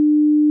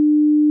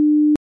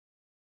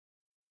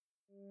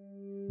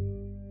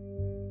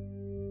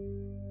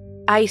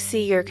I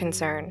see your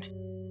concern,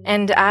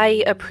 and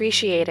I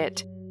appreciate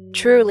it,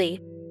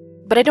 truly,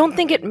 but I don't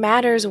think it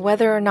matters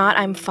whether or not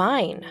I'm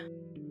fine.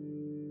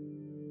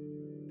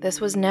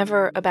 This was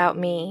never about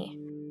me.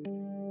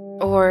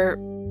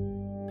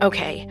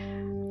 Okay,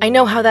 I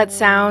know how that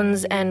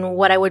sounds and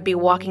what I would be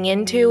walking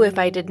into if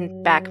I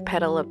didn't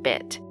backpedal a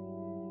bit.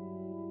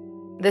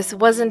 This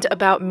wasn't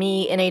about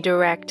me in a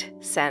direct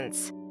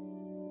sense.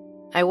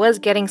 I was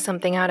getting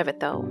something out of it,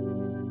 though.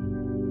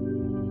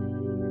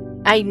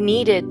 I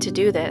needed to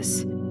do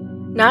this,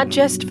 not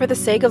just for the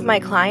sake of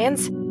my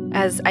clients,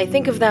 as I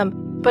think of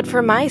them, but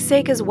for my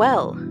sake as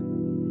well.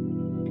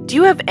 Do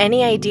you have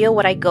any idea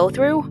what I go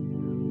through?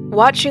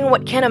 Watching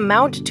what can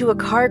amount to a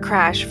car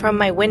crash from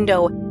my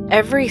window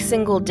every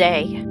single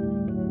day.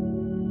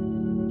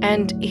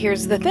 And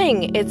here's the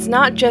thing, it's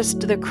not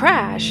just the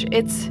crash,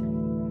 it's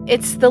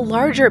the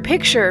larger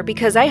picture,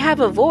 because I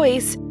have a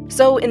voice,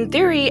 so in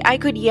theory I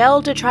could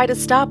yell to try to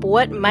stop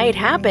what might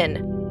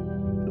happen.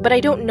 But I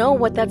don't know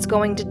what that's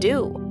going to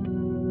do.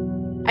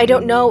 I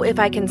don't know if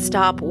I can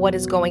stop what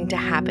is going to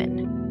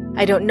happen.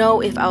 I don't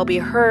know if I'll be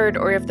heard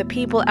or if the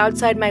people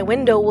outside my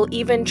window will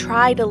even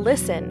try to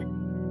listen.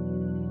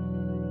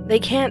 They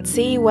can't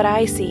see what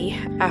I see,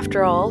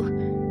 after all,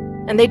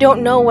 and they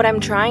don't know what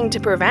I'm trying to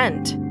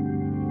prevent.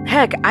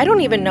 Heck, I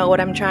don't even know what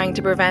I'm trying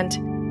to prevent.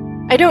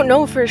 I don't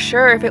know for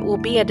sure if it will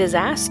be a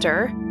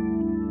disaster.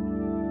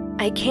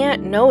 I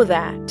can't know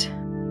that.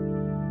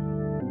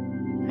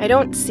 I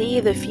don't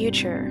see the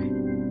future.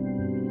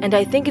 And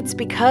I think it's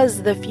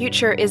because the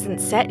future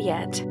isn't set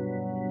yet.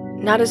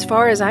 Not as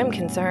far as I'm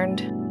concerned.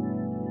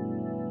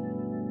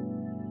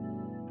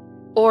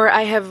 Or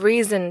I have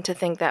reason to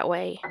think that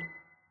way.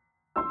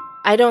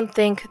 I don't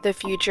think the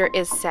future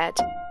is set,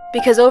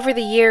 because over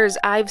the years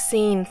I've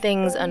seen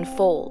things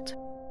unfold.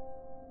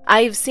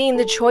 I've seen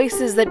the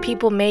choices that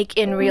people make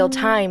in real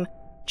time,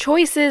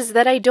 choices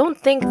that I don't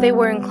think they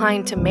were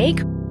inclined to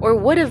make or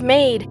would have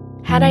made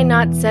had I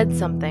not said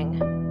something.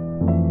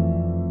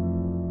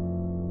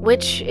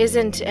 Which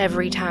isn't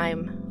every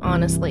time,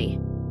 honestly.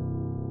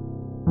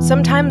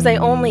 Sometimes I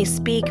only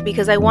speak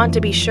because I want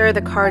to be sure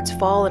the cards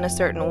fall in a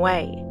certain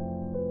way.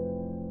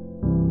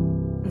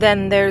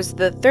 Then there's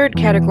the third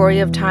category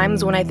of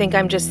times when I think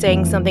I'm just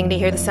saying something to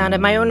hear the sound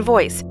of my own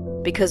voice,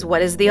 because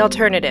what is the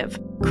alternative?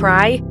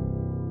 Cry?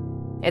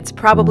 It's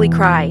probably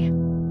cry.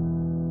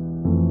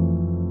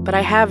 But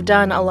I have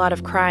done a lot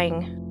of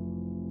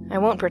crying. I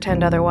won't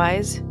pretend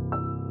otherwise.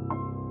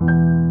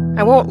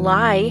 I won't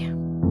lie.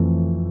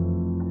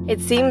 It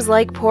seems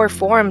like poor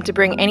form to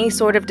bring any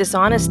sort of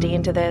dishonesty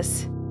into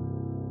this.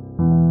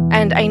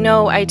 And I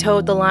know I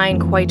towed the line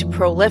quite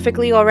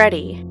prolifically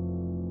already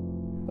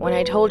when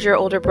I told your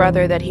older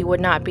brother that he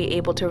would not be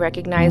able to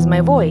recognize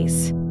my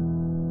voice,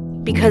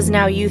 because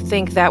now you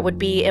think that would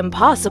be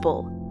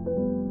impossible.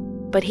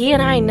 But he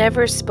and I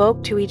never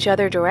spoke to each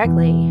other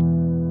directly.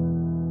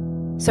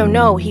 So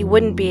no, he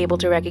wouldn't be able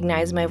to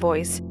recognize my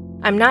voice.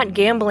 I'm not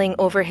gambling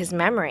over his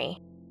memory.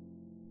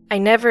 I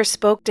never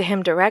spoke to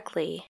him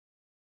directly.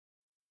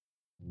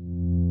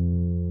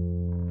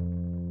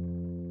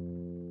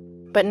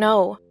 But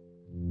no,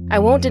 I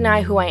won't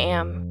deny who I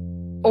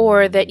am,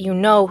 or that you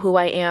know who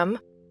I am,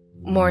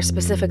 more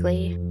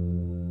specifically.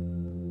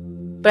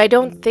 But I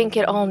don't think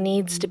it all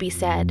needs to be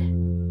said.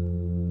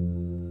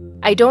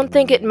 I don't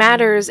think it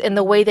matters in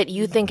the way that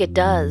you think it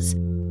does.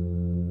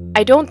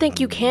 I don't think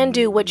you can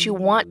do what you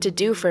want to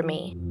do for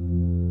me.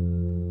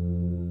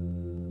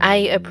 I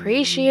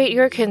appreciate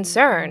your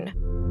concern,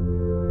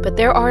 but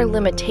there are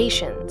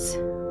limitations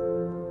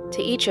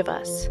to each of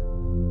us.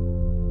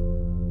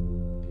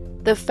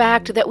 The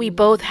fact that we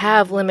both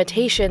have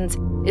limitations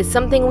is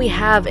something we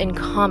have in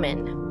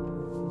common.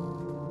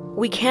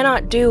 We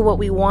cannot do what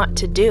we want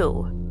to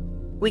do.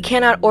 We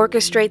cannot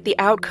orchestrate the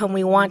outcome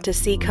we want to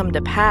see come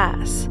to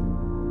pass.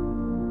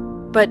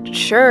 But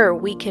sure,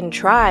 we can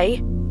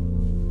try.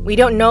 We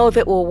don't know if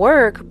it will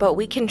work, but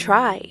we can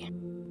try.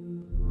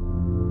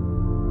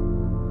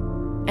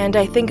 And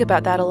I think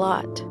about that a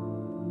lot,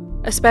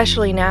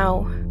 especially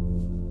now.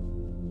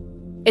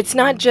 It's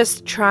not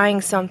just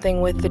trying something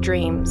with the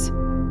dreams.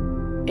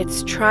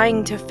 It's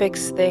trying to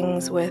fix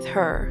things with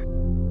her.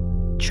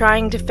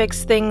 Trying to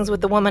fix things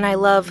with the woman I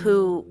love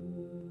who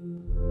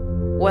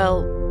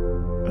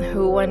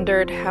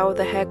wondered how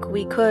the heck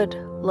we could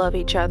love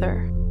each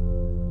other.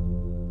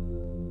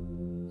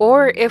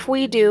 Or if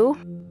we do,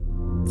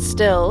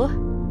 still.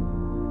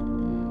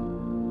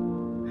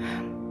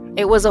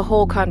 It was a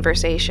whole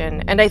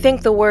conversation, and I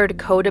think the word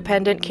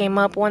codependent came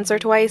up once or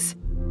twice.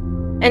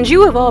 And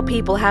you of all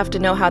people have to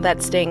know how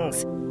that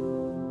stings.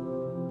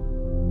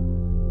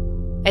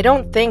 I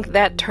don't think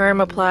that term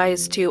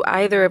applies to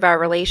either of our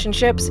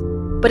relationships,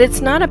 but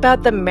it's not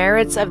about the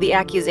merits of the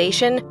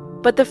accusation,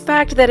 but the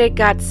fact that it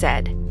got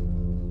said.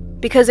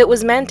 Because it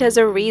was meant as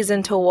a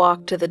reason to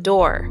walk to the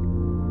door.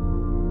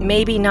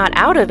 Maybe not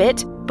out of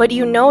it, but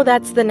you know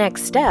that's the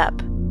next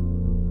step.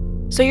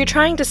 So you're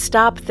trying to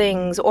stop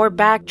things or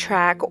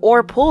backtrack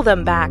or pull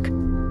them back,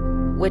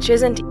 which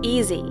isn't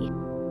easy.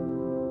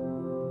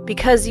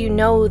 because you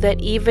know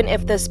that even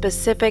if the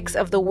specifics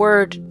of the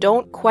word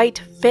don't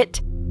quite fit,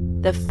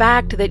 the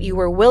fact that you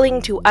were willing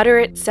to utter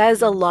it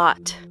says a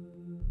lot.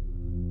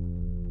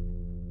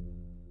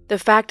 The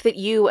fact that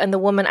you and the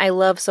woman I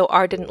love so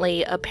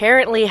ardently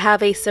apparently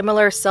have a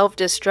similar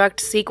self-destruct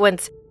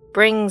sequence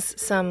brings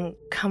some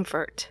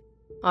comfort,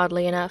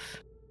 oddly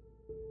enough.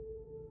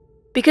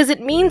 Because it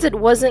means it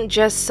wasn't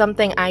just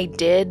something I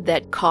did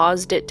that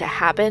caused it to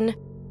happen.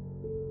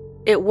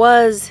 It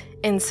was,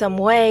 in some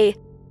way,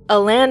 a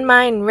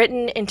landmine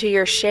written into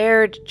your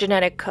shared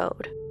genetic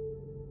code.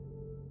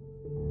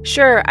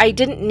 Sure, I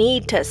didn't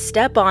need to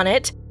step on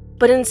it,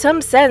 but in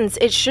some sense,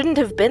 it shouldn't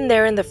have been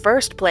there in the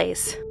first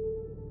place.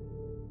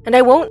 And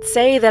I won't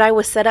say that I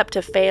was set up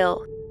to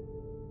fail.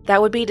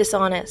 That would be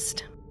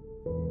dishonest.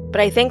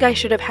 But I think I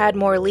should have had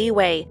more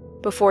leeway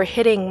before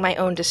hitting my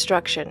own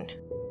destruction.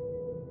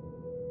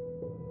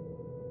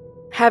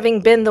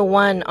 Having been the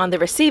one on the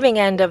receiving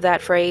end of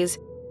that phrase,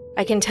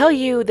 I can tell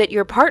you that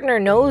your partner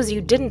knows you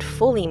didn't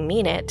fully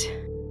mean it.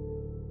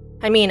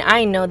 I mean,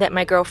 I know that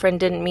my girlfriend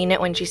didn't mean it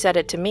when she said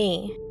it to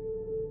me.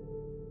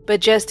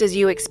 But just as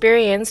you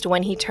experienced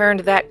when he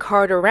turned that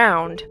card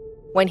around,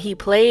 when he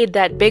played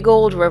that big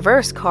old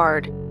reverse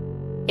card,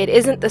 it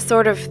isn't the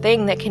sort of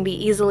thing that can be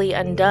easily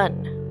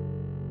undone.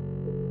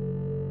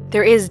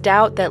 There is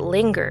doubt that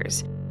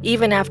lingers,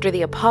 even after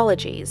the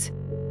apologies.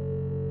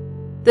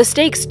 The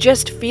stakes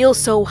just feel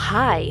so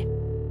high.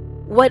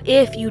 What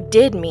if you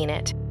did mean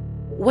it?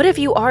 What if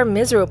you are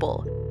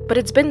miserable, but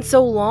it's been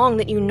so long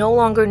that you no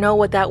longer know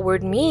what that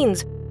word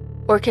means,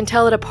 or can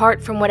tell it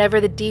apart from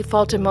whatever the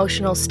default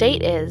emotional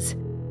state is?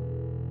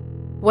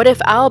 What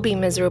if I'll be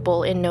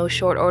miserable in no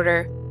short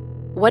order?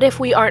 What if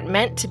we aren't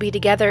meant to be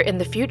together in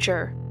the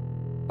future?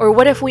 Or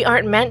what if we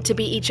aren't meant to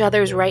be each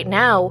other's right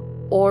now,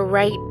 or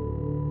right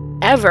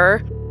ever,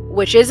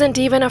 which isn't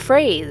even a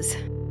phrase?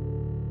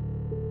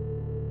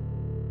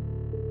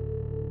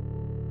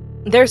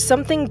 There's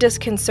something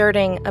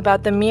disconcerting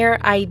about the mere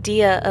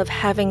idea of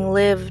having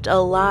lived a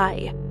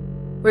lie,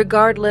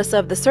 regardless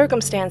of the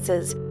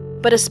circumstances,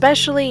 but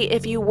especially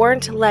if you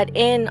weren't let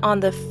in on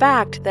the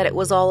fact that it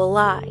was all a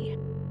lie.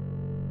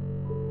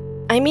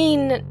 I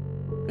mean,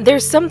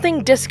 there's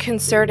something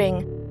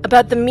disconcerting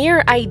about the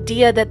mere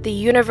idea that the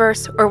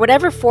universe or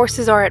whatever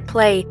forces are at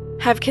play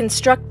have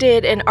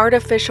constructed an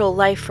artificial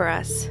life for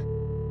us.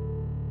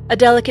 A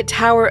delicate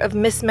tower of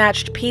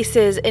mismatched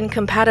pieces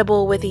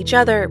incompatible with each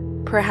other,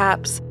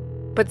 perhaps,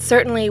 but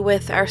certainly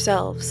with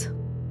ourselves.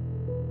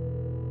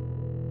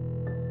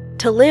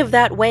 To live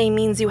that way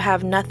means you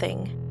have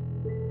nothing.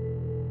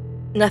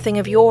 Nothing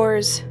of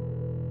yours,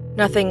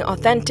 nothing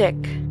authentic,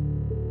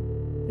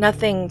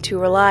 nothing to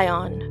rely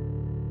on.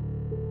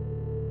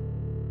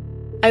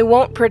 I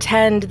won't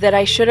pretend that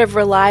I should have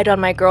relied on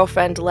my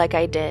girlfriend like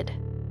I did.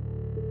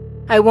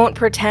 I won't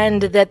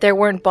pretend that there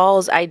weren't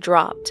balls I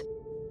dropped.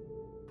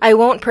 I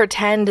won't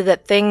pretend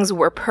that things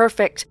were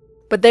perfect,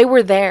 but they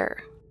were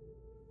there.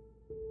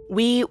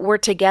 We were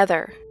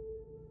together.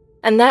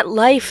 And that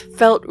life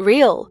felt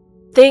real.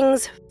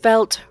 Things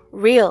felt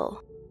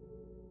real.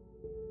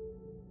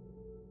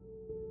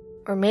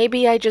 Or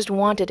maybe I just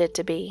wanted it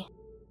to be.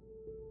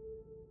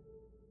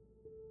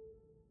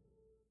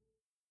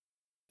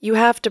 You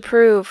have to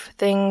prove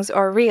things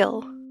are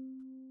real.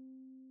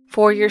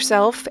 For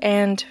yourself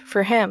and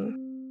for him.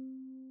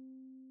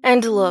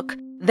 And look,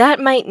 that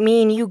might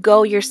mean you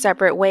go your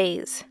separate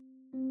ways.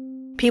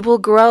 People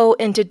grow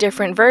into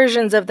different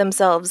versions of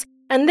themselves,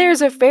 and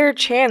there's a fair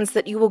chance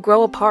that you will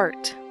grow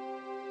apart.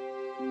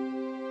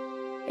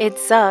 It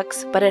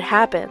sucks, but it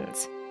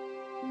happens.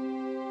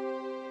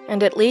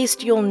 And at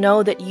least you'll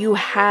know that you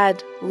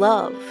had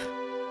love.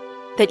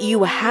 That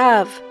you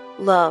have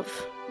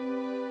love.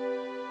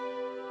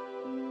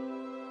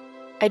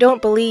 I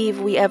don't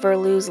believe we ever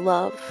lose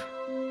love.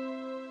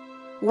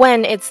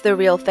 When it's the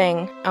real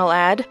thing, I'll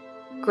add.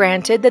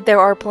 Granted that there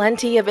are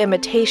plenty of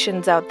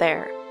imitations out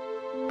there.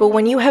 But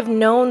when you have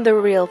known the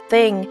real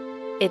thing,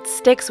 it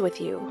sticks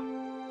with you.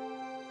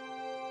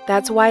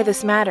 That's why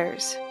this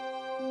matters.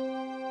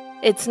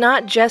 It's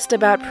not just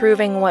about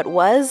proving what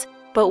was,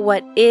 but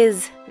what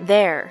is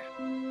there.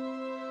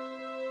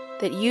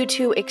 That you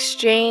two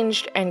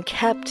exchanged and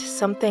kept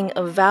something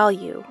of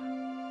value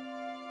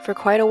for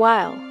quite a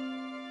while.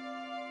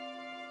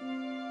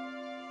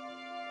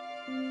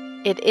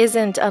 It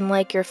isn't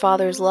unlike your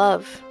father's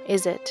love,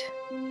 is it?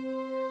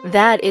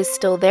 That is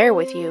still there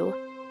with you.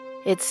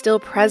 It's still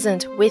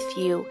present with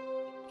you.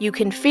 You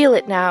can feel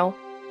it now,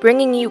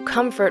 bringing you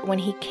comfort when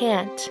he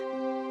can't.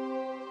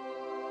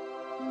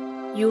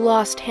 You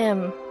lost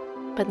him,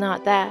 but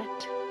not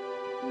that.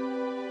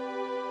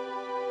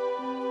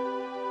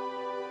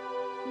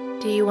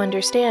 Do you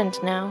understand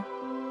now?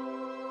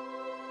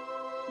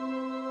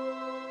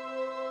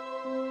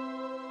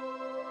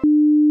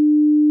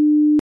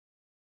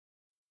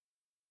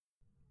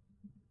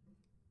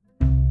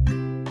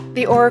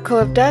 The Oracle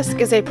of Dusk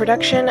is a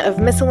production of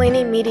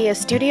Miscellany Media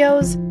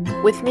Studios,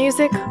 with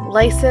music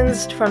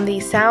licensed from the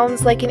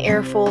Sounds Like an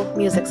Earful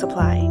music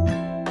supply.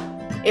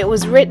 It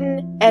was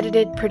written,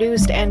 edited,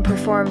 produced, and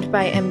performed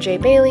by MJ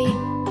Bailey,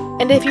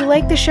 And if you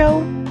like the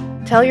show,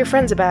 tell your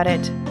friends about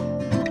it.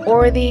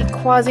 Or the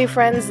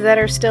quasi-friends that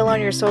are still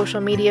on your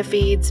social media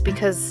feeds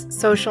because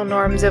social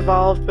norms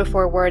evolved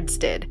before words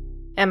did.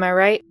 Am I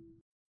right?